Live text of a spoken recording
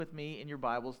with me in your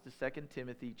Bibles to Second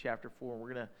Timothy chapter 4.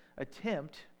 We're going to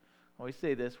attempt, I always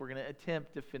say this, we're going to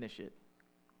attempt to finish it.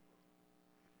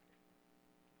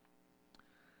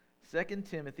 Second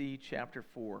Timothy chapter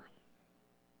 4.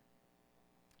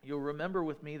 You'll remember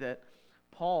with me that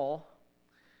Paul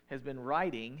has been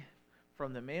writing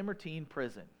from the Mamertine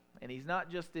prison. And he's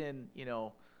not just in,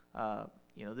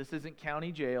 this isn't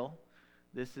county jail.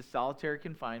 This is solitary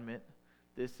confinement.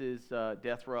 This is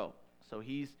death row. So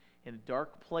he's in a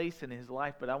dark place in his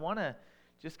life, but I want to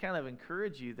just kind of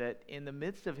encourage you that in the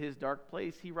midst of his dark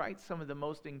place, he writes some of the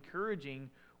most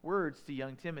encouraging words to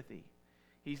young Timothy.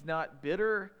 He's not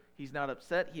bitter, he's not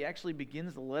upset. He actually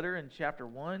begins the letter in chapter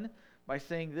 1 by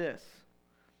saying this: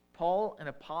 Paul, an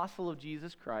apostle of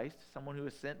Jesus Christ, someone who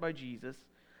is sent by Jesus,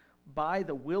 by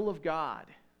the will of God.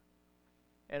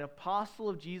 An apostle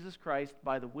of Jesus Christ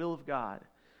by the will of God.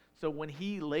 So when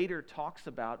he later talks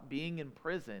about being in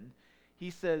prison, he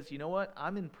says, you know what,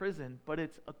 I'm in prison, but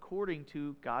it's according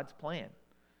to God's plan.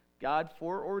 God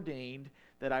foreordained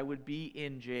that I would be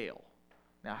in jail.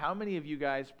 Now, how many of you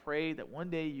guys pray that one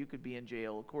day you could be in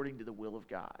jail according to the will of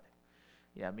God?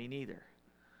 Yeah, me neither.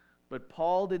 But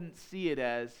Paul didn't see it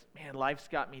as, man, life's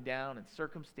got me down and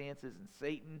circumstances and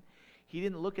Satan. He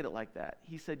didn't look at it like that.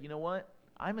 He said, you know what,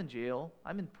 I'm in jail,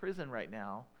 I'm in prison right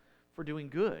now for doing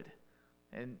good.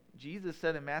 And Jesus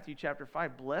said in Matthew chapter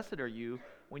 5, blessed are you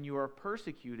when you are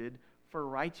persecuted for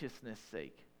righteousness'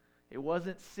 sake. It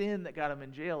wasn't sin that got him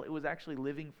in jail. It was actually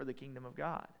living for the kingdom of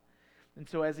God. And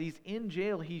so as he's in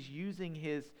jail, he's using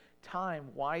his time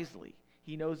wisely.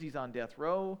 He knows he's on death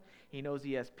row. He knows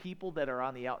he has people that are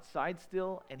on the outside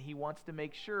still, and he wants to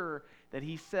make sure that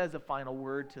he says a final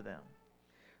word to them.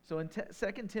 So in 2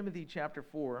 Timothy chapter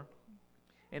 4,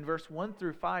 in verse 1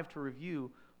 through 5 to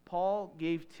review, Paul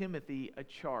gave Timothy a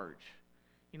charge.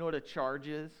 You know what a charge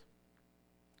is?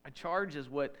 A charge is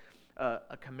what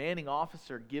a commanding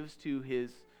officer gives to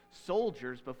his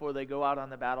soldiers before they go out on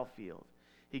the battlefield.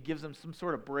 He gives them some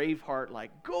sort of Braveheart,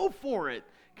 like, go for it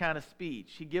kind of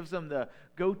speech. He gives them the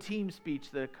go team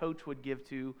speech that a coach would give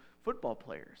to football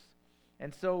players.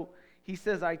 And so he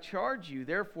says, I charge you,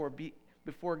 therefore,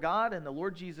 before God and the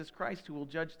Lord Jesus Christ, who will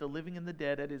judge the living and the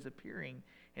dead at his appearing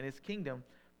in his kingdom,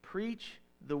 preach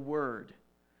the word.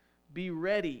 Be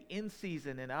ready in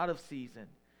season and out of season.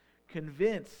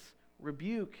 Convince,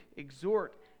 rebuke,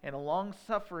 exhort, and with long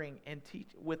suffering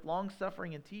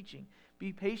and teaching.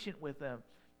 Be patient with them.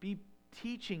 Be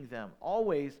teaching them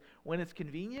always when it's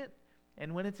convenient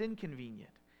and when it's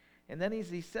inconvenient. And then as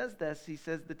he says this, he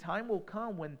says, the time will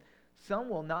come when some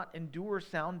will not endure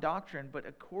sound doctrine, but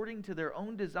according to their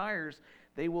own desires,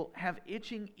 they will have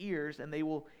itching ears, and they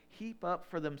will heap up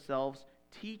for themselves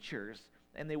teachers,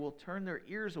 and they will turn their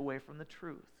ears away from the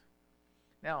truth.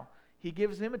 Now, he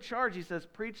gives him a charge. He says,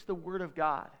 preach the word of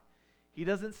God. He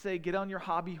doesn't say, get on your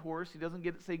hobby horse. He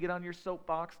doesn't say, get on your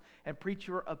soapbox and preach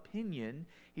your opinion.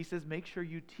 He says, make sure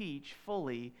you teach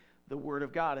fully the word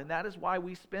of God. And that is why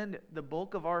we spend the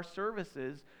bulk of our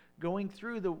services going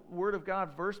through the word of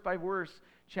God, verse by verse,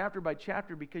 chapter by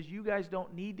chapter, because you guys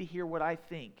don't need to hear what I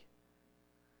think.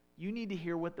 You need to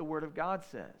hear what the word of God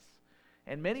says.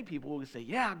 And many people will say,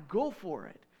 yeah, go for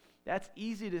it. That's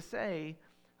easy to say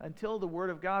until the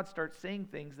word of God starts saying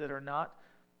things that are not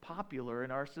popular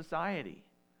in our society.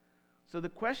 So the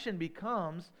question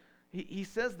becomes, he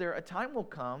says there, a time will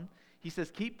come. He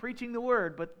says, keep preaching the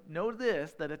word, but know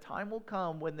this, that a time will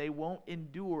come when they won't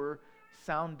endure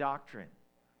sound doctrine.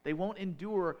 They won't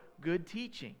endure good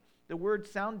teaching. The word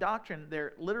sound doctrine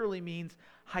there literally means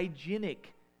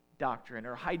hygienic doctrine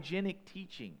or hygienic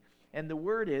teaching. And the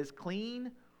word is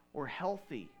clean or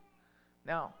healthy.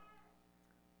 Now,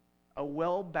 a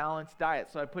well-balanced diet.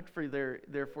 So I put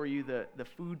there for you the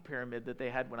food pyramid that they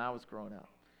had when I was growing up.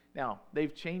 Now,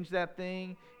 they've changed that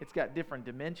thing. It's got different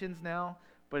dimensions now,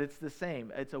 but it's the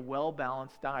same. It's a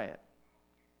well-balanced diet.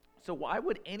 So why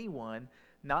would anyone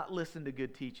not listen to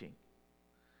good teaching?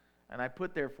 And I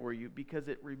put there for you because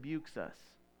it rebukes us.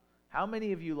 How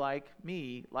many of you, like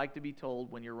me, like to be told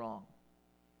when you're wrong?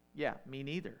 Yeah, me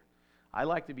neither. I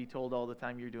like to be told all the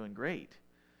time you're doing great,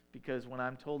 because when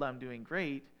I'm told I'm doing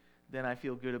great, then I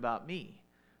feel good about me.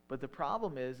 But the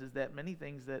problem is that many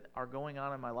things that are going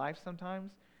on in my life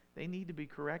sometimes, they need to be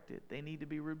corrected. They need to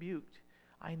be rebuked.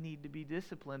 I need to be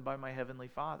disciplined by my Heavenly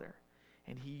Father.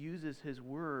 And He uses His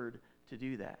Word to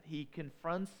do that. He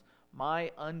confronts my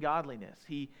ungodliness.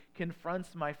 He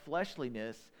confronts my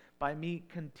fleshliness by me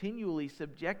continually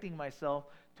subjecting myself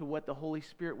to what the Holy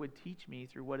Spirit would teach me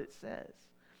through what it says.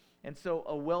 And so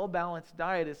a well-balanced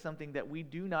diet is something that we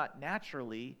do not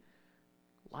naturally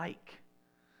like.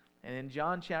 And in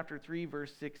John chapter 3,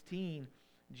 verse 16,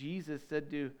 Jesus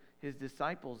said to his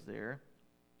disciples there.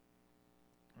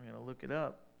 I'm going to look it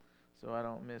up so I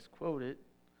don't misquote it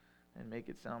and make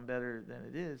it sound better than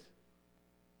it is.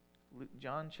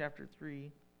 John chapter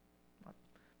 3. My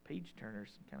page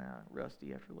turner's kind of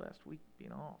rusty after last week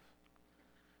being off.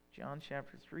 John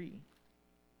chapter 3,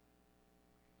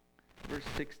 verse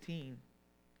 16.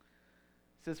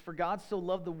 It says, "For God so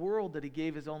loved the world that he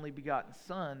gave his only begotten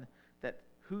Son, that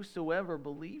whosoever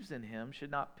believes in him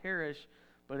should not perish,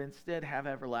 but instead have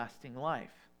everlasting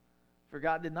life. For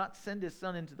God did not send his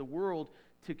Son into the world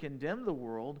to condemn the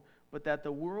world, but that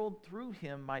the world through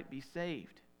him might be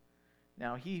saved.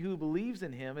 Now he who believes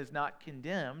in him is not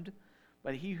condemned,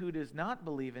 but he who does not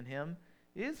believe in him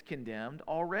is condemned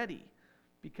already,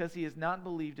 because he has not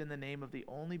believed in the name of the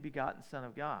only begotten Son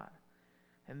of God.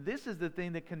 And this is the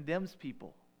thing that condemns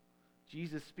people."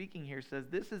 Jesus speaking here says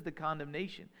this is the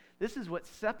condemnation. This is what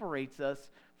separates us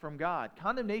from God.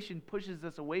 Condemnation pushes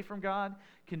us away from God.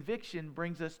 Conviction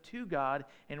brings us to God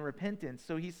in repentance.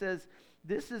 So he says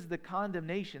this is the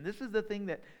condemnation. This is the thing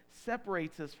that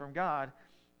separates us from God,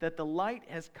 that the light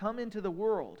has come into the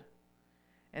world,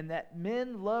 and that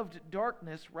men loved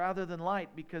darkness rather than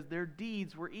light because their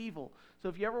deeds were evil. So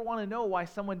if you ever want to know why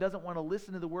someone doesn't want to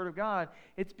listen to the Word of God,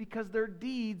 it's because their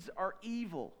deeds are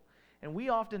evil. And we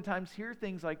oftentimes hear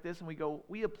things like this and we go,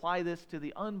 we apply this to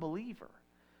the unbeliever.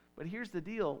 But here's the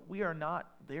deal, we are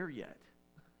not there yet.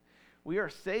 We are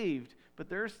saved, but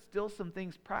there's still some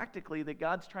things practically that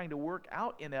God's trying to work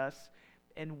out in us,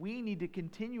 and we need to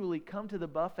continually come to the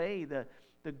buffet,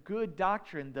 the good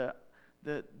doctrine,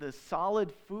 the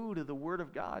solid food of the Word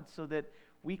of God, so that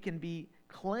we can be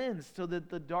cleansed, so that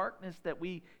the darkness that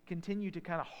we continue to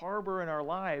kind of harbor in our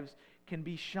lives can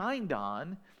be shined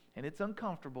on. And it's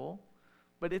uncomfortable,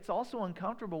 but it's also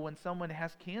uncomfortable when someone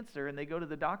has cancer and they go to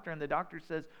the doctor and the doctor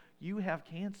says, "You have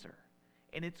cancer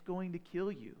and it's going to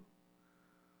kill you."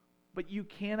 But you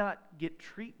cannot get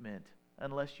treatment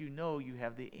unless you know you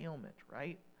have the ailment,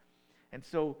 right? And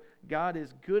so God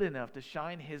is good enough to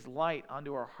shine his light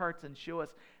onto our hearts and show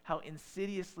us how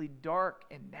insidiously dark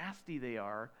and nasty they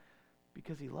are,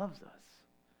 because he loves us.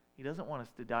 He doesn't want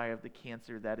us to die of the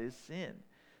cancer that is sin.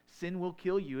 Sin will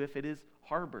kill you if it is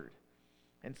harbored.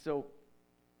 And so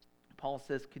Paul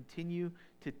says, continue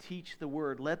to teach the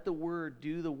word. Let the word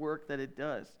do the work that it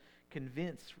does.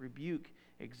 Convince, rebuke,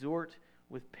 exhort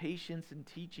with patience and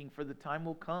teaching, for the time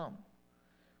will come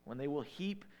when they will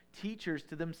heap teachers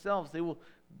to themselves. They will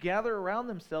gather around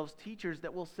themselves teachers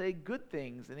that will say good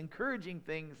things and encouraging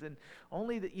things, and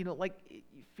only that, like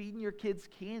feeding your kids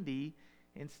candy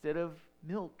instead of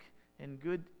milk and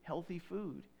good healthy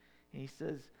food. And he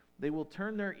says they will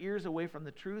turn their ears away from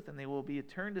the truth, and they will be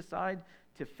turned aside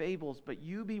to fables. But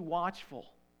you be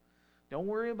watchful. Don't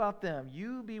worry about them.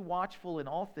 You be watchful in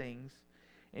all things,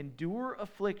 endure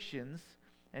afflictions,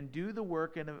 and do the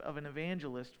work of an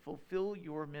evangelist. Fulfill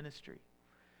your ministry.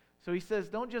 So he says,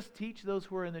 don't just teach those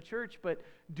who are in the church, but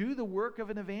do the work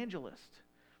of an evangelist.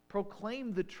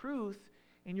 Proclaim the truth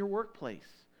in your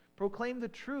workplace. Proclaim the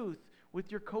truth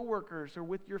with your coworkers or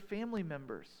with your family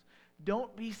members.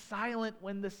 Don't be silent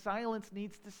when the silence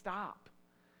needs to stop.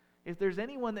 If there's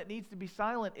anyone that needs to be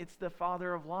silent, it's the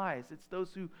father of lies. It's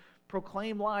those who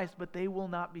proclaim lies, but they will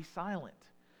not be silent.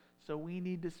 So we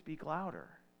need to speak louder.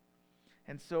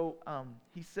 And so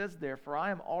he says there, "For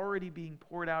I am already being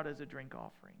poured out as a drink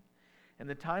offering, and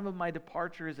the time of my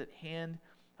departure is at hand.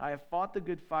 I have fought the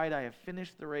good fight. I have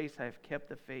finished the race. I have kept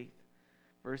the faith."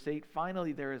 Verse 8,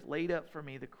 "Finally there is laid up for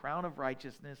me the crown of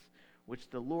righteousness, which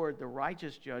the Lord, the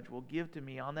righteous judge, will give to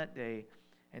me on that day,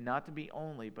 and not to me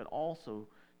only, but also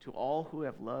to all who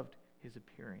have loved his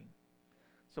appearing."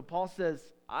 So Paul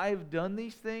says, I've done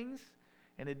these things,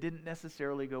 and it didn't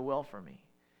necessarily go well for me.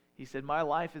 He said, my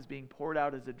life is being poured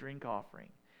out as a drink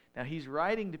offering. Now he's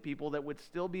writing to people that would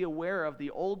still be aware of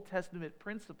the Old Testament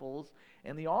principles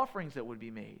and the offerings that would be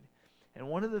made. And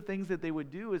one of the things that they would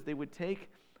do is they would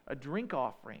take a drink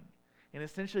offering, and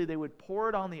essentially they would pour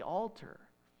it on the altar.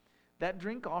 That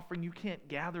drink offering, you can't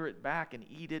gather it back and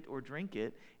eat it or drink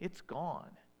it. It's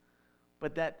gone.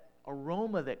 But that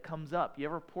aroma that comes up, you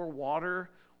ever pour water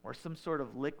or some sort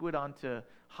of liquid onto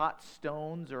hot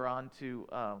stones or onto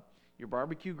your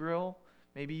barbecue grill?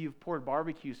 Maybe you've poured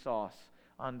barbecue sauce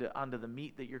onto the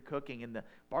meat that you're cooking, and the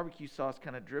barbecue sauce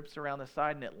kind of drips around the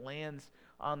side and it lands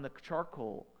on the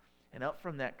charcoal. And up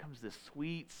from that comes this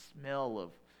sweet smell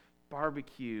of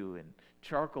barbecue and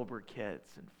charcoal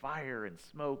briquettes and fire and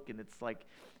smoke, and it's like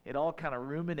it all kind of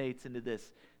ruminates into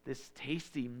this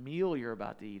tasty meal you're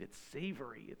about to eat. It's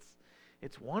savory.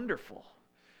 It's wonderful.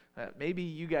 Maybe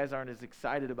you guys aren't as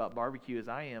excited about barbecue as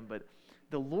I am, but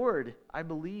the Lord, I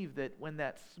believe that when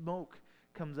that smoke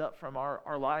comes up from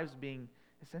our lives being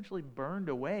essentially burned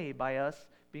away by us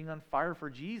being on fire for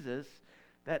Jesus,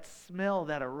 that smell,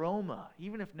 that aroma,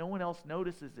 even if no one else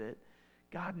notices it,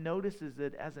 God notices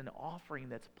it as an offering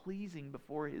that's pleasing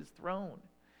before his throne.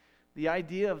 The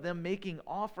idea of them making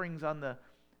offerings on the...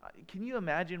 Can you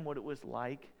imagine what it was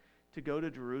like to go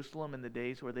to Jerusalem in the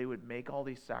days where they would make all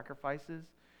these sacrifices?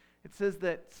 It says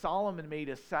that Solomon made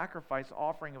a sacrifice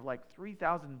offering of like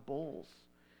 3,000 bulls.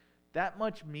 That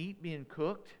much meat being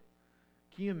cooked.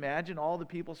 Can you imagine all the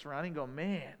people surrounding going,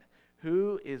 man,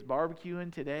 who is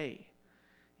barbecuing today?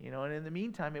 You know, and in the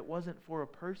meantime, it wasn't for a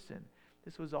person.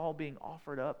 This was all being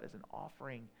offered up as an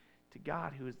offering to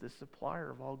God, who is the supplier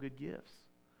of all good gifts.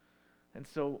 And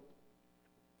so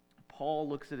Paul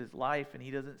looks at his life and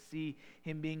he doesn't see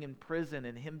him being in prison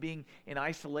and him being in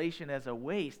isolation as a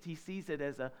waste. He sees it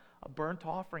as a burnt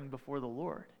offering before the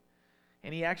Lord.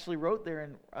 And he actually wrote there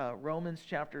in Romans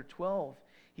chapter 12,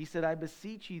 he said, I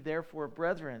beseech you therefore,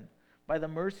 brethren, by the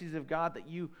mercies of God, that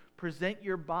you present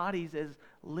your bodies as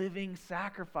living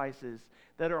sacrifices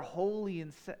that are holy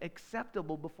and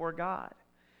acceptable before God.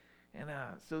 And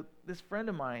so this friend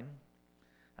of mine,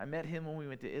 I met him when we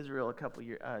went to Israel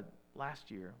last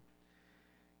year.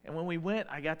 And when we went,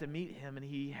 I got to meet him, and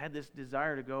he had this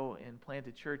desire to go and plant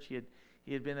a church.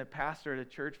 He had been a pastor at a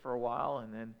church for a while,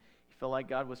 and then he felt like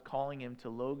God was calling him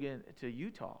to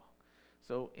Utah.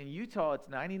 So in Utah, it's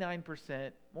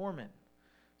 99% Mormon.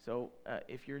 So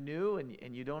if you're new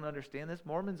and you don't understand this,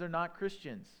 Mormons are not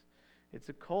Christians. It's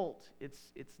a cult.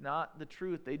 It's not the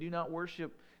truth. They do not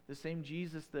worship the same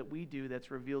Jesus that we do that's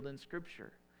revealed in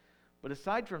Scripture. But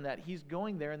aside from that, he's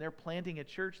going there and they're planting a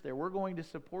church there. We're going to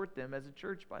support them as a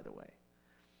church, by the way.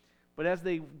 But as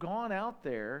they've gone out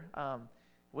there,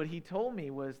 what he told me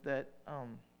was that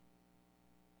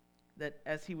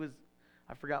as he was,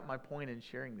 I forgot my point in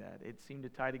sharing that. It seemed to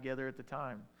tie together at the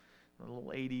time. A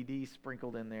little ADD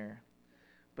sprinkled in there.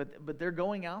 But they're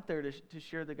going out there to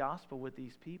share the gospel with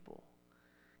these people.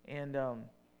 And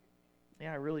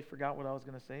I really forgot what I was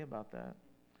going to say about that.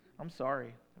 I'm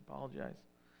sorry. I apologize.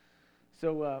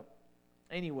 So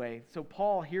anyway, so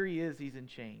Paul, here he is, he's in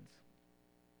chains.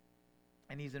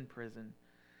 And he's in prison.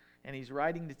 And he's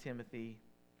writing to Timothy.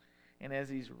 And as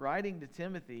he's writing to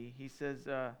Timothy, he says,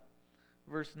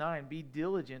 verse 9, be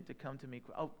diligent to come to me.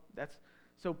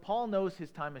 So Paul knows his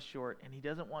time is short, and he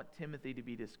doesn't want Timothy to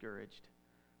be discouraged.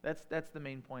 That's the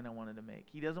main point I wanted to make.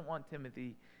 He doesn't want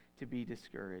Timothy to be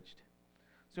discouraged.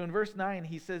 So in verse 9,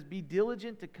 he says, be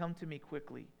diligent to come to me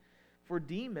quickly, for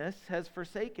Demas has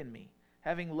forsaken me,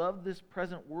 having loved this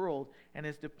present world, and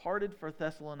has departed for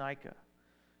Thessalonica.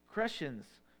 Crescens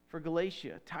for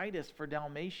Galatia, Titus for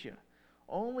Dalmatia.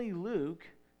 Only Luke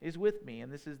is with me.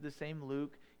 And this is the same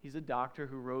Luke. He's a doctor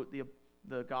who wrote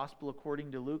the gospel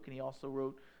according to Luke, and he also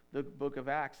wrote the book of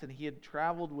Acts, and he had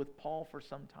traveled with Paul for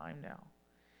some time now.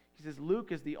 He says,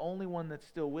 Luke is the only one that's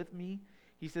still with me.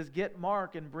 He says, get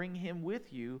Mark and bring him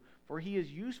with you, for he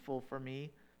is useful for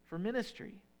me for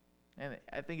ministry. And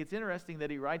I think it's interesting that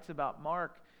he writes about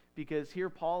Mark, because here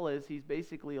Paul is, he's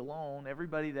basically alone.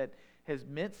 Everybody that has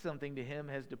meant something to him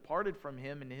has departed from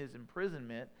him in his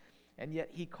imprisonment, and yet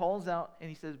he calls out and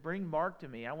he says, bring Mark to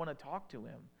me. I want to talk to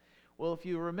him. Well, if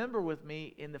you remember with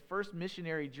me, in the first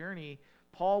missionary journey,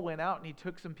 Paul went out and he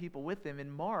took some people with him,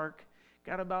 and Mark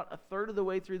got about a third of the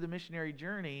way through the missionary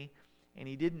journey, and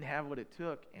he didn't have what it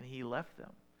took, and he left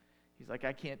them. He's like,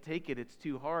 I can't take it, it's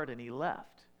too hard, and he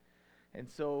left. And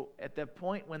so at that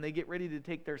point, when they get ready to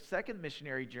take their second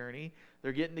missionary journey,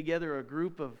 they're getting together a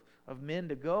group of men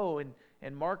to go,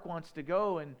 and Mark wants to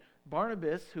go, and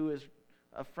Barnabas, who is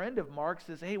a friend of Mark,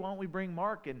 says, hey, why don't we bring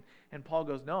Mark? And Paul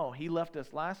goes, no, he left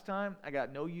us last time. I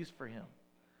got no use for him.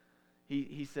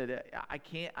 He said,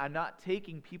 I'm not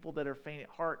taking people that are faint at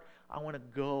heart. I want to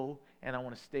go and I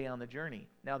want to stay on the journey.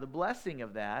 Now, the blessing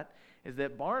of that is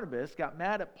that Barnabas got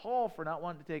mad at Paul for not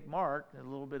wanting to take Mark. A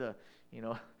little bit of,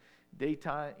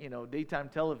 daytime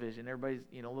television. Everybody's,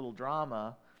 a little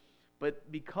drama.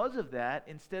 But because of that,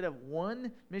 instead of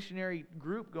one missionary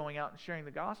group going out and sharing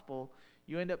the gospel,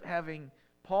 you end up having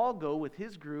Paul go with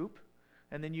his group,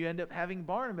 and then you end up having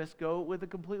Barnabas go with a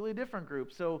completely different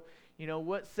group. So,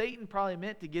 what Satan probably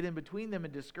meant to get in between them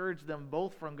and discourage them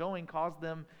both from going caused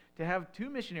them to have two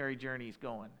missionary journeys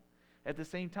going at the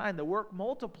same time. The work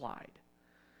multiplied.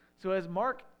 So as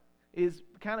Mark is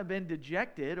kind of been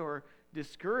dejected or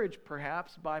discouraged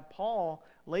perhaps by Paul,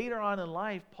 later on in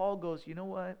life, Paul goes, you know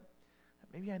what?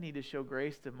 Maybe I need to show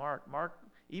grace to Mark. Mark,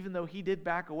 even though he did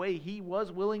back away, he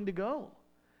was willing to go.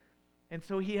 And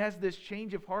so he has this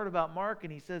change of heart about Mark,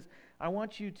 and he says, I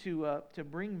want you to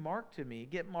bring Mark to me.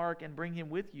 Get Mark and bring him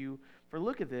with you. For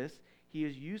look at this. he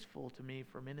is useful to me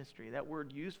for ministry. That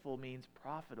word useful means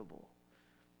profitable.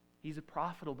 He's a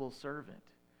profitable servant.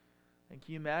 And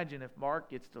can you imagine if Mark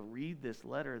gets to read this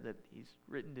letter that he's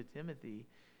written to Timothy?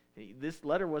 This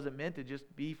letter wasn't meant to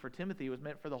just be for Timothy. It was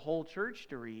meant for the whole church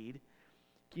to read.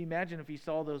 Can you imagine if he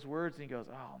saw those words and he goes,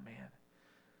 oh man,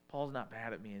 Paul's not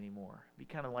bad at me anymore. It'd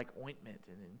be kind of like ointment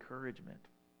and encouragement.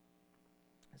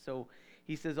 So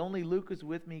he says, only Luke is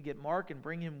with me. Get Mark and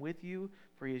bring him with you,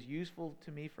 for he is useful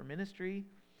to me for ministry.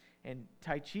 And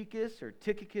Tychicus, or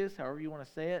Tychicus, however you want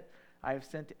to say it, I have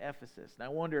sent to Ephesus. And I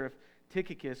wonder if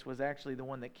Tychicus was actually the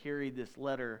one that carried this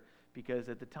letter, because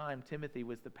at the time Timothy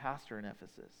was the pastor in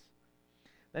Ephesus.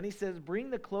 Then he says, bring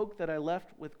the cloak that I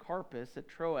left with Carpus at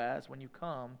Troas when you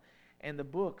come, and the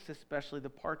books, especially the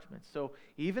parchments. So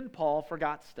even Paul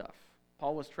forgot stuff.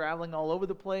 Paul was traveling all over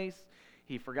the place.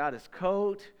 He forgot his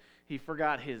coat. He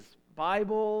forgot his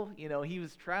Bible. He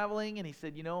was traveling, and he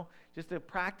said, just a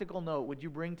practical note, would you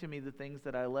bring to me the things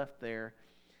that I left there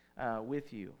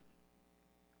with you?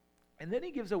 And then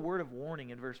he gives a word of warning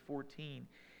in verse 14.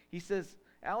 He says,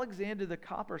 Alexander the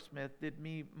coppersmith did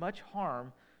me much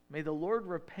harm. May the Lord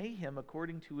repay him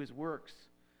according to his works.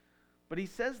 But he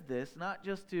says this not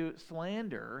just to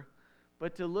slander,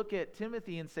 but to look at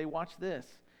Timothy and say, watch this.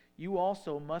 You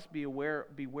also must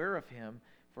beware of him,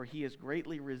 for he has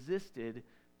greatly resisted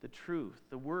the truth,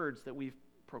 the words that we've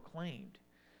proclaimed.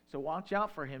 So watch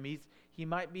out for him. He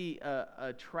might be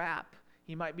a trap.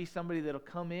 He might be somebody that'll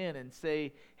come in and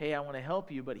say, hey, I want to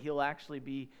help you, but he'll actually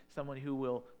be someone who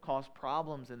will cause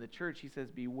problems in the church. He says,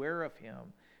 beware of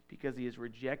him, because he has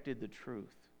rejected the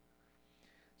truth.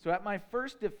 So at my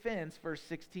first defense, verse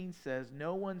 16 says,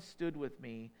 no one stood with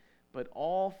me, but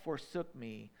all forsook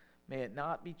me. May it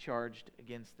not be charged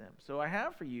against them. So I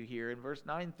have for you here in verse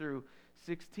 9 through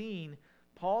 16,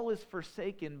 Paul is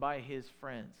forsaken by his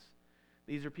friends.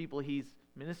 These are people he's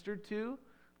ministered to.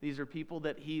 These are people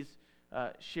that he's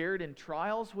shared in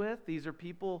trials with. These are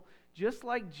people just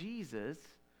like Jesus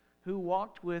who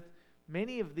walked with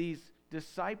many of these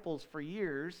disciples for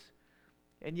years,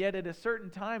 and yet at a certain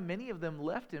time many of them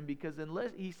left him, because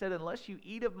he said, unless you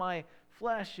eat of my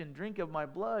flesh and drink of my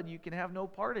blood, you can have no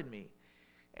part in me.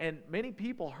 And many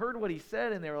people heard what he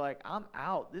said and they were like, I'm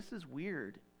out. This is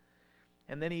weird.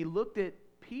 And then he looked at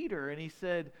Peter and he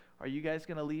said, are you guys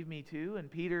going to leave me too?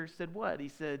 And Peter said what? He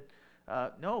said,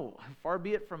 no, far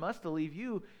be it from us to leave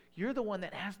you. You're the one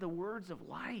that has the words of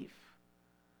life.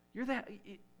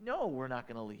 No, we're not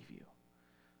going to leave you.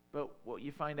 But what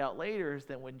you find out later is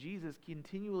that when Jesus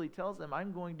continually tells them,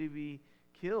 I'm going to be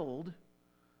killed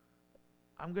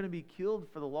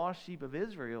for the lost sheep of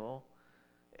Israel,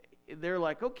 they're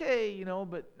like, okay,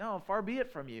 but no, far be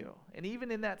it from you. And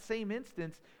even in that same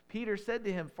instance, Peter said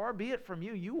to him, far be it from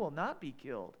you, you will not be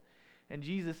killed. And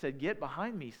Jesus said, get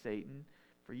behind me, Satan,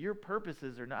 for your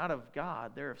purposes are not of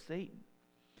God, they're of Satan.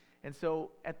 And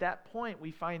so at that point,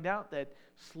 we find out that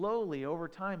slowly over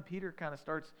time, Peter kind of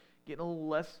starts getting a little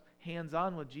less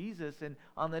hands-on with Jesus. And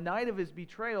on the night of his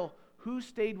betrayal, who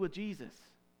stayed with Jesus?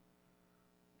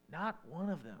 Not one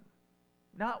of them.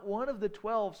 Not one of the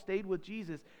 12 stayed with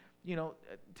Jesus.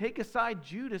 Take aside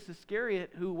Judas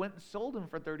Iscariot, who went and sold him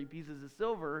for 30 pieces of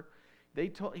silver.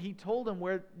 He told them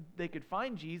where they could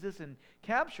find Jesus and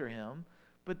capture him.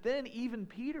 But then even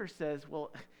Peter says,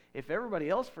 well, if everybody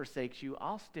else forsakes you,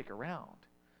 I'll stick around.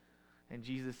 And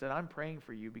Jesus said, I'm praying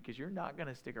for you because you're not going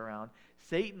to stick around.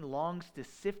 Satan longs to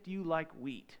sift you like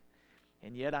wheat,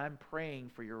 and yet I'm praying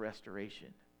for your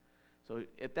restoration. So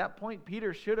at that point,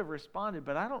 Peter should have responded,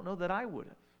 but I don't know that I would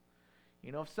have.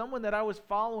 If someone that I was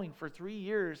following for 3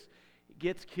 years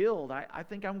gets killed, I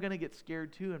think I'm going to get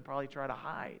scared too and probably try to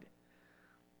hide.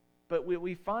 But what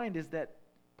we find is that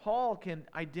Paul can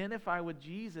identify with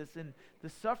Jesus and the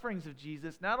sufferings of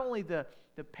Jesus, not only the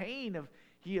pain of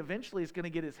he eventually is going to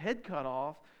get his head cut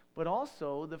off, but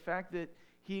also the fact that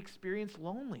he experienced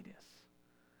loneliness.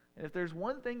 And if there's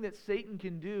one thing that Satan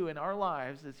can do in our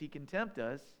lives is he can tempt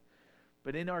us,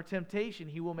 but in our temptation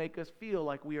he will make us feel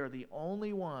like we are the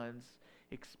only ones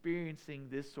experiencing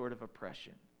this sort of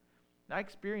oppression. And I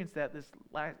experienced that this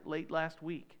late last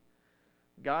week.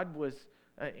 God was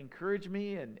encouraged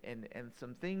me, and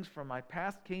some things from my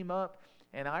past came up,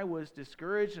 and I was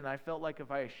discouraged, and I felt like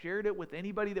if I shared it with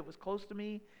anybody that was close to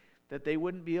me, that they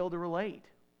wouldn't be able to relate.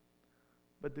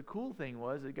 But the cool thing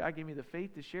was that God gave me the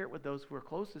faith to share it with those who were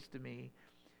closest to me,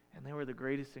 and they were the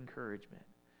greatest encouragement.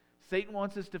 Satan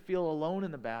wants us to feel alone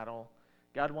in the battle.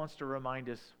 God wants to remind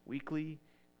us weekly,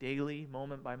 daily,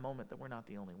 moment by moment that we're not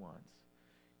the only ones.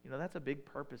 That's a big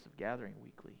purpose of gathering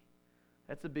weekly.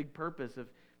 That's a big purpose of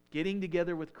getting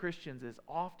together with Christians as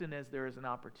often as there is an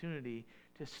opportunity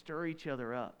to stir each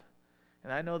other up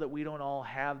And I know that we don't all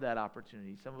have that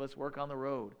opportunity. Some of us work on the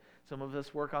road. Some of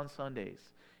us work on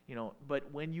Sundays.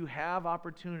 But when you have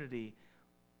opportunity,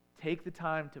 take the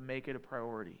time to make it a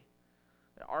priority.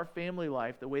 Our family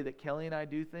life, the way that Kelly and I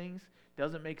do things,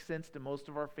 doesn't make sense to most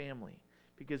of our family.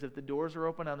 Because if the doors are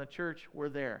open on the church, we're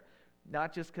there.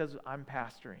 Not just because I'm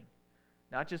pastoring.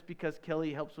 Not just because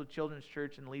Kelly helps with children's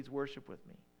church and leads worship with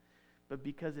me. But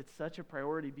because it's such a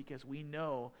priority, because we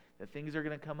know that things are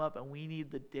going to come up and we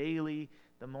need the daily,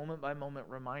 the moment-by-moment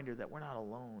reminder that we're not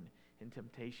alone in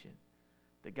temptation.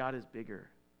 That God is bigger.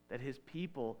 That His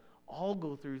people all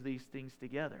go through these things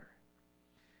together.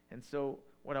 And so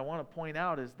what I want to point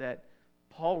out is that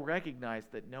Paul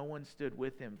recognized that no one stood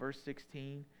with him. Verse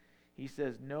 16, he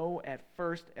says, "No, at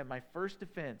my first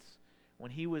defense,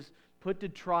 when he was put to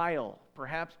trial,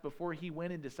 perhaps before he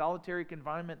went into solitary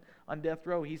confinement on death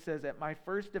row," he says, "At my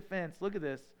first defense," look at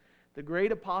this, the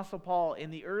great apostle Paul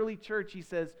in the early church, he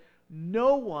says,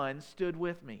 "No one stood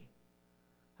with me."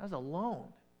 I was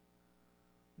alone.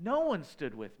 No one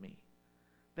stood with me.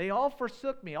 They all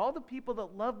forsook me. All the people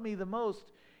that loved me the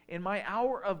most in my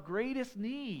hour of greatest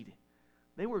need,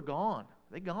 they were gone.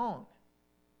 They gone.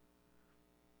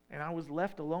 And I was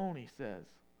left alone, he says.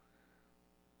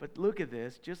 But look at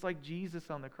this. Just like Jesus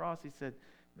on the cross, he said,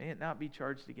 "May it not be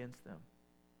charged against them."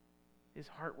 His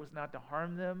heart was not to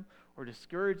harm them or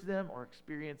discourage them or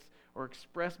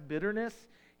express bitterness.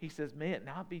 He says, "May it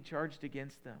not be charged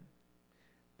against them."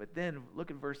 But then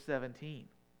look at verse 17.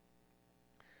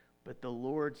 "But the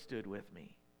Lord stood with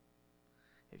me."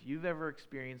 If you've ever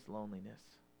experienced loneliness,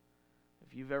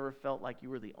 if you've ever felt like you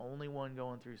were the only one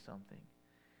going through something,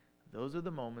 those are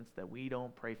the moments that we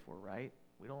don't pray for, right?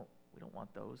 We don't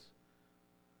want those.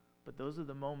 But those are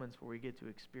the moments where we get to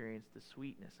experience the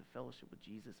sweetness of fellowship with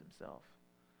Jesus Himself.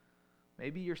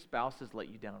 Maybe your spouse has let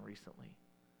you down recently.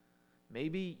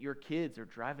 Maybe your kids are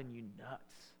driving you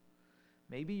nuts.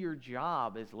 Maybe your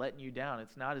job is letting you down.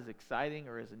 It's not as exciting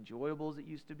or as enjoyable as it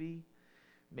used to be.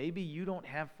 Maybe you don't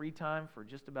have free time for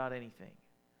just about anything.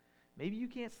 Maybe you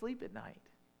can't sleep at night.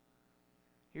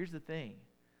 Here's the thing.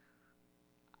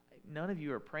 None of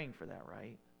you are praying for that,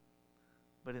 right?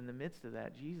 But in the midst of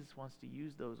that, Jesus wants to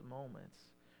use those moments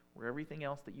where everything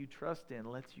else that you trust in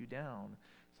lets you down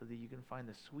so that you can find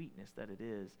the sweetness that it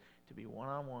is to be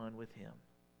one-on-one with Him.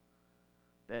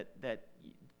 That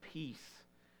peace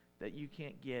that you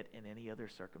can't get in any other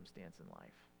circumstance in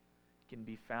life can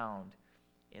be found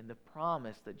in the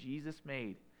promise that Jesus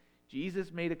made.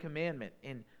 Jesus made a commandment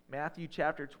in Matthew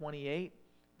chapter 28.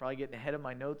 Probably getting ahead of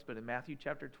my notes, but in Matthew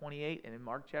chapter 28 and in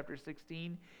Mark chapter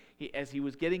 16, as he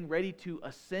was getting ready to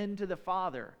ascend to the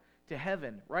Father, to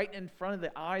heaven, right in front of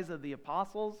the eyes of the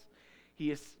apostles,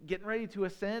 he is getting ready to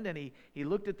ascend, and he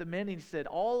looked at the men and he said,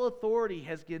 "All authority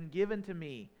has been given to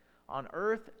me on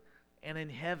earth and in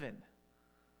heaven."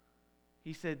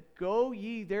 He said, "Go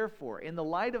ye therefore." In the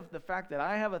light of the fact that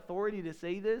I have authority to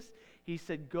say this, he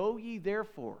said, "Go ye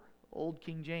therefore," Old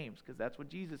King James, because that's what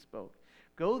Jesus spoke.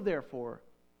 "Go therefore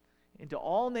into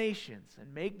all nations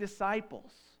and make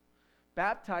disciples,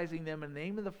 baptizing them in the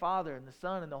name of the Father and the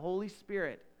Son and the Holy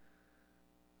Spirit."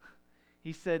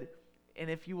 He said, and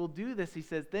if you will do this, he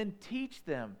says, "then teach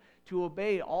them to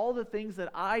obey all the things that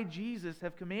I, Jesus,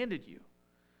 have commanded you."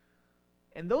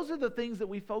 And those are the things that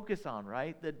we focus on,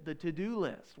 right? The to-do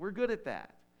list. We're good at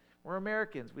that. We're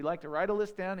Americans. We like to write a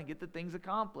list down and get the things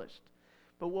accomplished.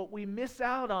 But what we miss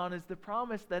out on is the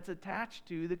promise that's attached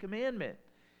to the commandment.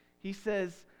 He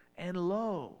says, "And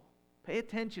lo," pay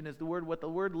attention is what the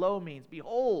word lo means.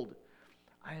 "Behold,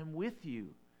 I am with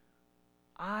you."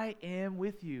 I am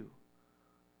with you.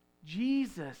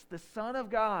 Jesus, the Son of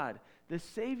God, the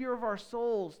Savior of our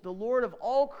souls, the Lord of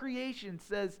all creation,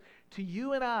 says to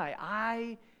you and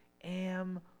I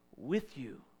am with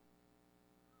you.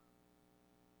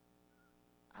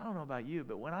 I don't know about you,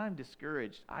 but when I'm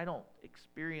discouraged, I don't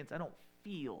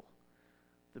feel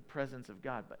the presence of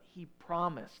God. But He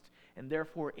promised, and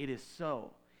therefore it is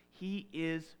so. He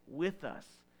is with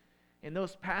us. In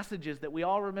those passages that we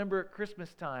all remember at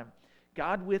Christmas time,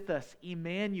 God with us,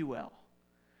 Emmanuel.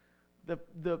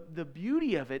 The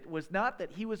beauty of it was not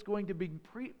that He was going to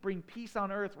bring peace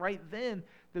on earth right then.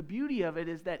 The beauty of it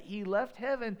is that He left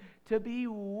heaven to be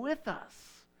with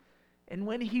us. And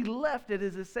when He left at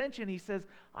His ascension, He says,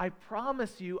 "I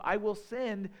promise you, I will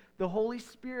send the Holy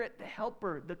Spirit, the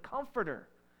Helper, the Comforter,"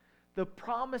 the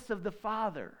promise of the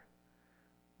Father.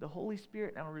 The Holy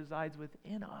Spirit now resides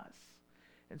within us.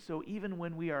 And so even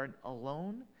when we are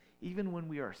alone, even when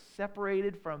we are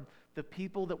separated from the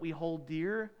people that we hold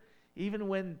dear, even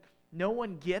when no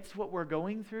one gets what we're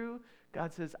going through,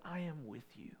 God says, "I am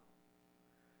with you."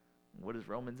 What does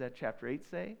Romans chapter 8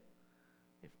 say?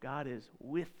 If God is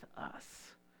with us,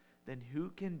 then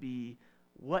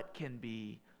what can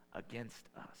be against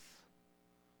us?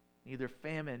 Neither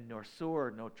famine, nor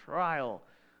sword, nor trial,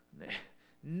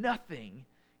 nothing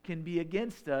can be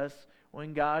against us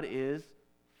when God is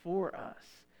for us.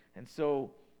 And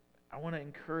so I want to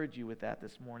encourage you with that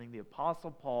this morning. The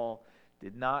Apostle Paul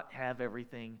did not have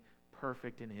everything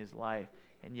perfect in his life.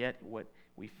 And yet what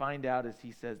we find out is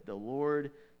he says, the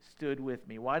Lord stood with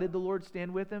me. Why did the Lord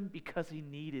stand with him? Because he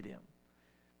needed him.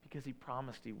 Because he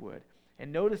promised he would.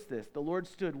 And notice this, the Lord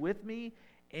stood with me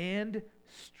and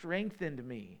strengthened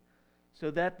me.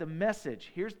 So that the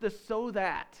message, here's the so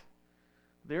that.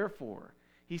 Therefore,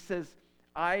 he says,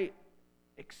 I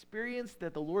experienced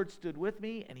that the Lord stood with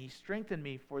me and he strengthened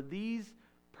me for these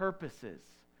purposes.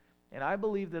 And I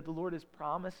believe that the Lord has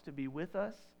promised to be with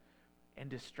us and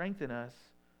to strengthen us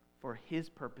for his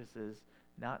purposes,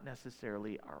 not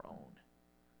necessarily our own.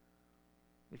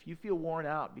 If you feel worn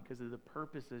out because of the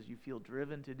purposes you feel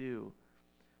driven to do,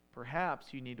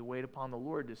 perhaps you need to wait upon the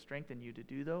Lord to strengthen you to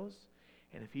do those.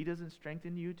 And if he doesn't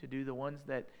strengthen you to do the ones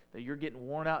that you're getting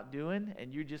worn out doing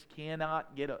and you just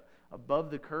cannot get above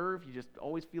the curve, you just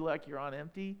always feel like you're on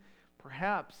empty,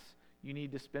 perhaps you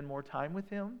need to spend more time with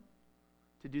him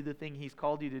to do the thing he's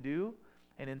called you to do.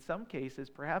 And in some cases,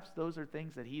 perhaps those are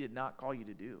things that he did not call you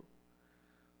to do.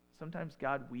 Sometimes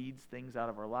God weeds things out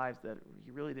of our lives that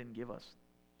he really didn't give us.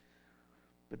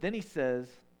 But then he says,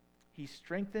 he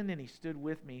strengthened and he stood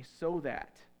with me so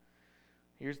that,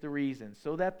 here's the reason,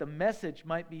 so that the message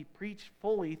might be preached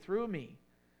fully through me,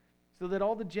 so that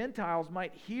all the Gentiles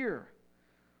might hear.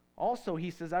 Also,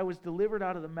 he says, I was delivered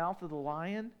out of the mouth of the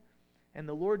lion, and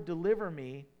the Lord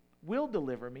will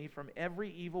deliver me from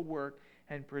every evil work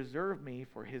and preserve me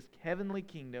for his heavenly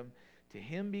kingdom. To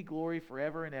him be glory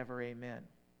forever and ever. Amen.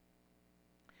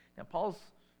 Now, Paul's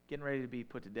getting ready to be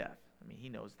put to death. I mean, he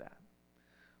knows that.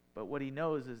 But what he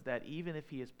knows is that even if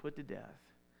he is put to death,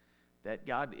 that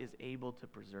God is able to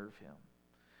preserve him.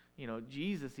 You know,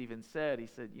 Jesus even said, he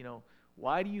said,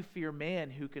 why do you fear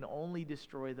man who can only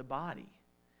destroy the body?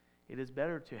 It is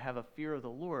better to have a fear of the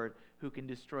Lord who can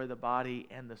destroy the body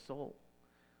and the soul.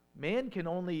 Man can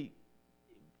only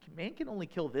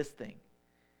kill this thing.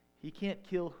 He can't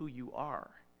kill who you are.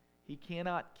 He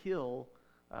cannot kill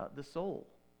the soul.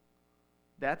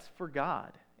 That's for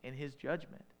God and his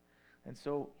judgment. And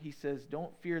so he says,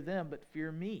 don't fear them, but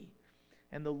fear me.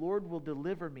 And the Lord will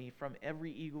deliver me from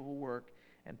every evil work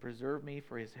and preserve me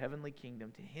for his heavenly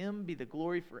kingdom. To him be the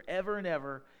glory forever and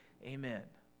ever. Amen.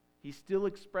 He's still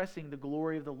expressing the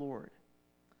glory of the Lord.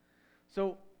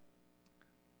 So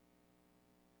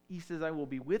he says, I will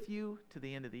be with you to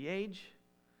the end of the age.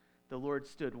 The Lord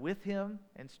stood with him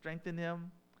and strengthened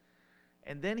him.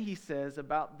 And then he says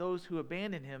about those who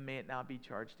abandon him, may it not be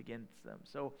charged against them.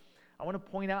 So I want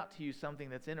to point out to you something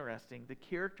that's interesting. The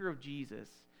character of Jesus,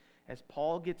 as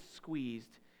Paul gets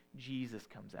squeezed, Jesus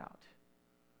comes out.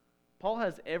 Paul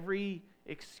has every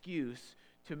excuse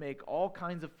to make all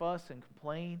kinds of fuss and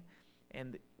complain,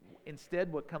 and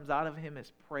instead what comes out of him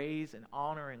is praise and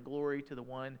honor and glory to the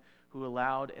one who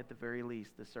allowed, at the very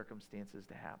least, the circumstances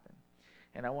to happen.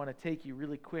 And I want to take you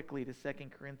really quickly to 2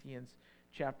 Corinthians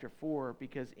chapter 4,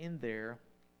 because in there,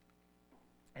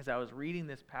 as I was reading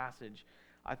this passage,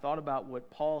 I thought about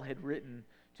what Paul had written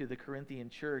to the Corinthian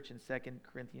church in 2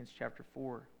 Corinthians chapter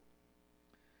 4.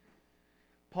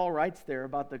 Paul writes there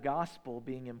about the gospel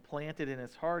being implanted in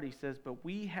his heart. He says, but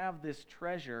we have this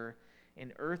treasure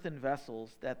in earthen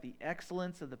vessels, that the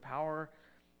excellence of the power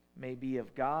may be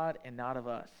of God and not of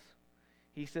us.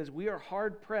 He says, we are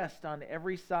hard pressed on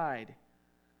every side,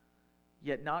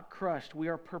 yet not crushed. We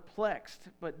are perplexed,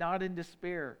 but not in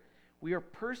despair. We are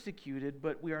persecuted,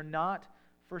 but we are not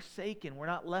forsaken. We're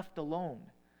not left alone.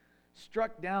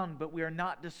 Struck down, but we are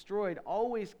not destroyed.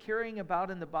 Always carrying about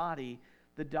in the body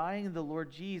the dying of the Lord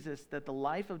Jesus, that the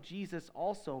life of Jesus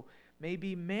also may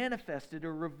be manifested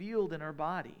or revealed in our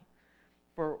body.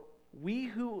 For we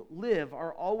who live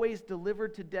are always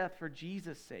delivered to death for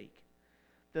Jesus' sake,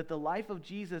 that the life of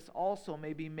Jesus also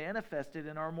may be manifested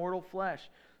in our mortal flesh.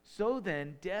 So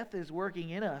then, death is working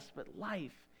in us, but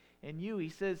life in you. He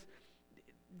says,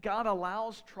 God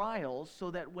allows trials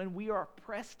so that when we are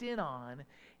pressed in on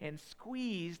and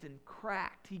squeezed and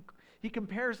cracked, he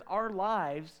compares our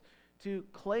lives to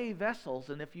clay vessels.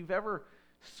 And if you've ever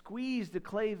squeezed a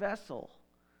clay vessel,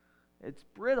 it's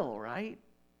brittle, right?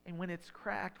 And when it's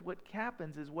cracked, what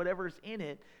happens is whatever's in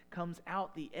it comes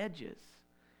out the edges.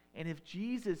 And if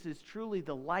Jesus is truly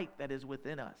the light that is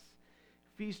within us,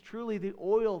 if he's truly the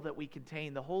oil that we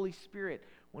contain, the Holy Spirit,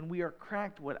 when we are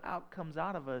cracked, what comes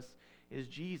out of us is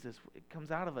Jesus. What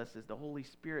comes out of us is the Holy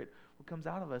Spirit. What comes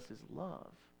out of us is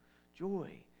love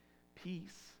joy,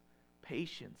 peace,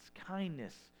 patience,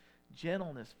 kindness,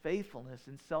 gentleness, faithfulness,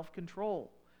 and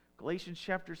self-control. Galatians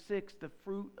chapter 6, the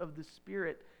fruit of the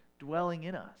Spirit dwelling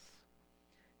in us.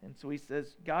 And so he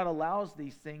says God allows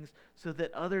these things so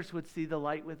that others would see the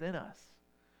light within us.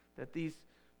 That these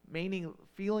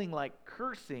feeling like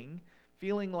cursing,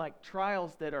 feeling like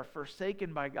trials that are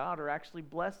forsaken by God are actually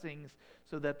blessings,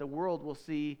 so that the world will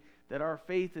see that our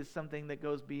faith is something that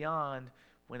goes beyond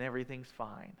when everything's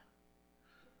fine.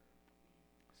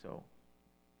 So,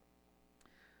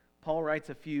 Paul writes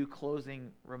a few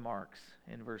closing remarks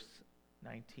in verse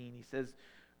 19. He says,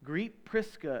 "Greet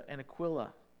Prisca and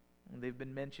Aquila." And they've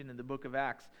been mentioned in the book of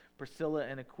Acts, Priscilla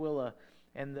and Aquila,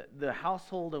 and the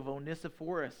household of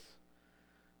Onesiphorus.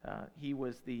 He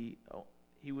was the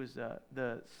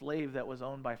slave that was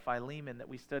owned by Philemon that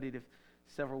we studied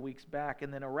several weeks back.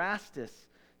 And then Erastus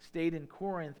stayed in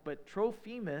Corinth, but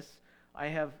Trophimus I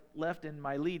have left in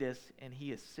Miletus, and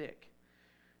he is sick.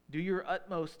 Do your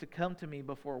utmost to come to me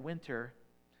before winter.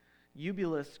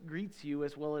 Eubulus greets you,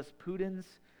 as well as Pudens,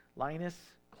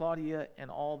 Linus, Claudia,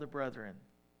 and all the brethren.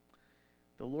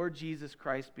 The Lord Jesus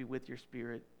Christ be with your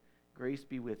spirit. Grace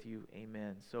be with you.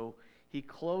 Amen. So he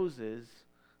closes.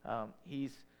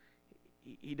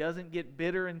 He doesn't get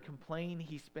bitter and complain.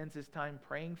 He spends his time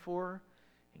praying for,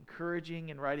 encouraging,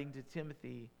 and writing to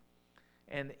Timothy.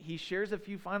 And he shares a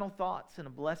few final thoughts and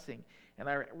a blessing. And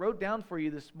I wrote down for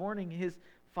you this morning, his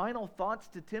final thoughts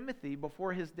to Timothy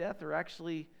before his death are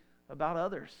actually about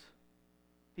others.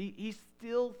 He's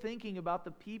still thinking about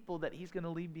the people that he's going to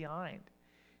leave behind.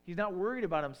 He's not worried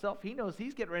about himself. He knows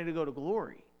he's getting ready to go to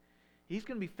glory. He's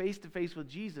going to be face to face with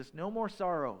Jesus. No more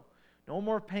sorrow, no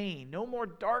more pain, no more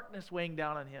darkness weighing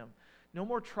down on him, no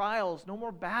more trials, no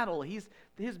more battle. His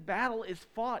battle is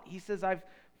fought. He says, I've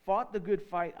fought the good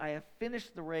fight. I have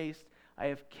finished the race. I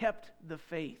have kept the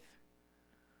faith.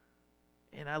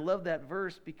 And I love that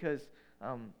verse because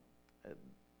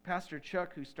Pastor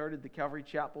Chuck, who started the Calvary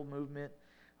Chapel movement,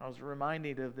 I was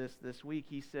reminded of this week.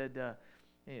 He said,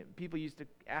 people used to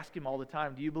ask him all the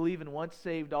time, do you believe in once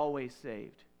saved, always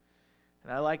saved?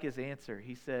 And I like his answer.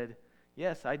 He said,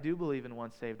 yes, I do believe in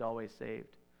once saved, always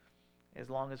saved, as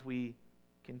long as we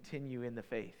continue in the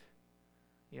faith.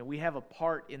 You know, we have a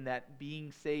part in that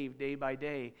being saved day by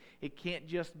day. It can't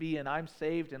just be an I'm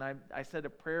saved and I said a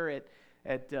prayer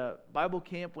at Bible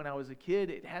camp when I was a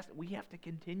kid. We have to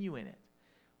continue in it.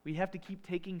 We have to keep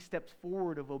taking steps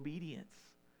forward of obedience.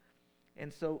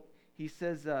 And so he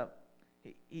says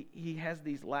he has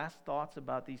these last thoughts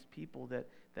about these people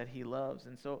that he loves.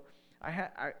 And so I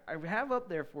have up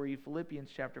there for you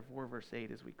Philippians chapter 4, verse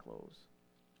 8 as we close.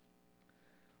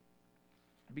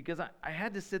 Because I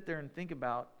had to sit there and think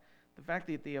about the fact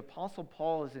that the Apostle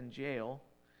Paul is in jail.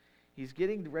 He's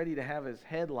getting ready to have his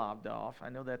head lobbed off. I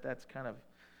know that's kind of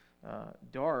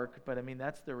dark, but I mean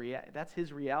that's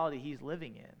his reality he's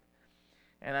living in.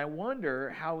 And I wonder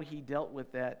how he dealt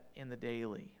with that in the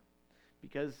daily.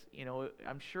 Because,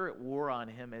 I'm sure it wore on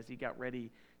him as he got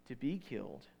ready to be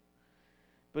killed.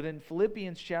 But in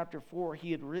Philippians chapter 4,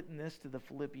 he had written this to the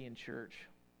Philippian church.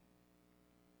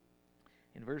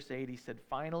 In verse 8, he said,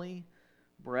 finally,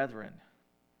 brethren,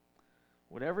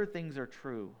 whatever things are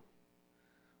true,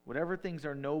 whatever things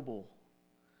are noble,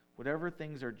 whatever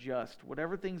things are just,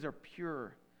 whatever things are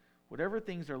pure, whatever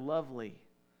things are lovely,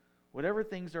 whatever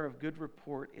things are of good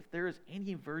report, if there is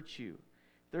any virtue,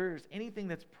 if there is anything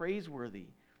that's praiseworthy,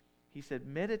 he said,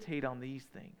 meditate on these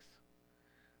things.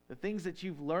 The things that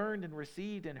you've learned and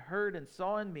received and heard and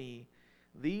saw in me,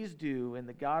 these do, and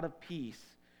the God of peace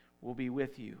will be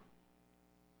with you.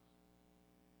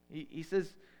 He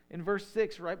says in verse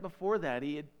 6, right before that,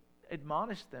 he had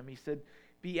admonished them. He said,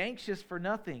 be anxious for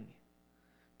nothing,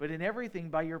 but in everything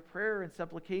by your prayer and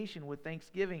supplication with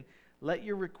thanksgiving, let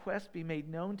your requests be made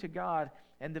known to God,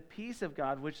 and the peace of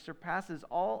God, which surpasses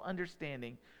all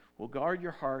understanding, will guard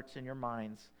your hearts and your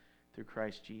minds through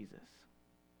Christ Jesus.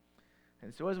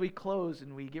 And so as we close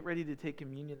and we get ready to take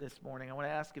communion this morning, I want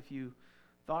to ask a few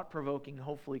thought-provoking,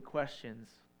 hopefully, questions.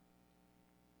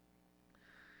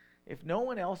 If no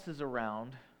one else is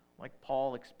around, like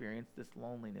Paul experienced this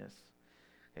loneliness,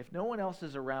 if no one else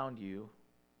is around you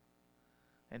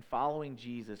and following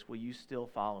Jesus, will you still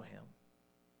follow him?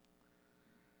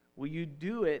 Will you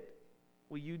do it?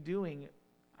 Will you doing,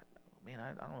 I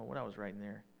don't know what I was writing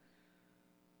there.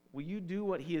 Will you do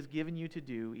what he has given you to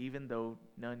do, even though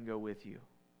none go with you?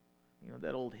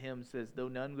 That old hymn says, though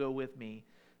none go with me,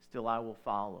 still I will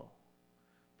follow.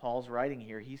 Paul's writing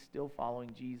here, he's still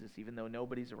following Jesus, even though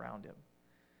nobody's around him.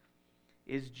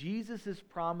 Is Jesus'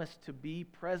 promise to be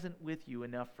present with you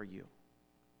enough for you?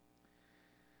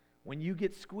 When you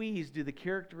get squeezed, do the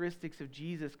characteristics of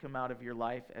Jesus come out of your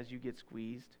life as you get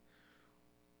squeezed?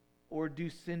 Or do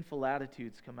sinful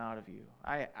attitudes come out of you?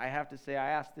 I have to say, I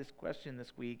asked this question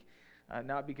this week,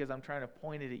 not because I'm trying to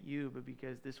point it at you, but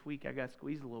because this week I got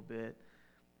squeezed a little bit,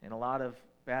 and a lot of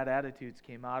bad attitudes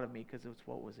came out of me because it's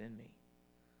what was in me.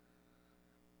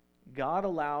 God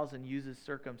allows and uses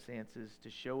circumstances to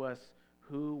show us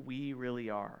who we really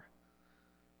are.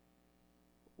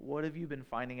 What have you been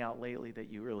finding out lately that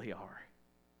you really are?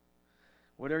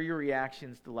 What are your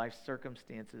reactions to life's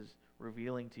circumstances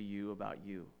revealing to you about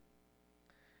you?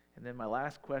 And then my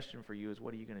last question for you is,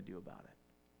 what are you going to do about it?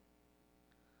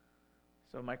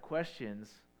 So my questions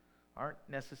aren't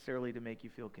necessarily to make you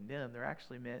feel condemned. They're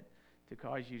actually meant to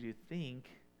cause you to think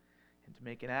and to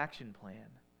make an action plan.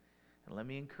 And let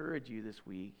me encourage you this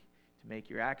week to make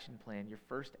your action plan, your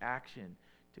first action,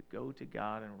 to go to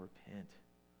God and repent.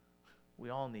 We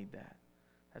all need that.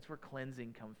 That's where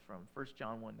cleansing comes from, 1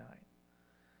 John 1:9.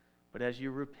 But as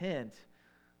you repent,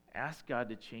 ask God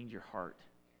to change your heart.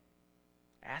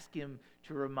 Ask Him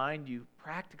to remind you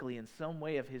practically in some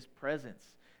way of His presence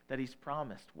that He's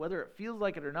promised. Whether it feels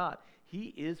like it or not, He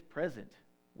is present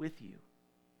with you.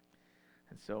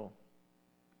 And so,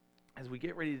 as we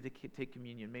get ready to take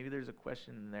communion, maybe there's a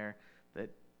question in there that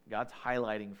God's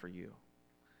highlighting for you.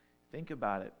 Think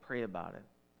about it, pray about it,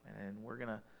 and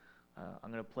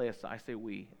I'm gonna play a song. I say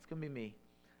we, it's gonna be me.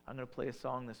 I'm gonna play a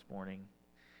song this morning,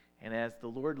 and as the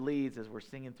Lord leads, as we're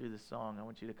singing through the song, I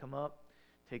want you to come up,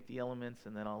 take the elements,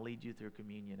 and then I'll lead you through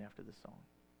communion after the song.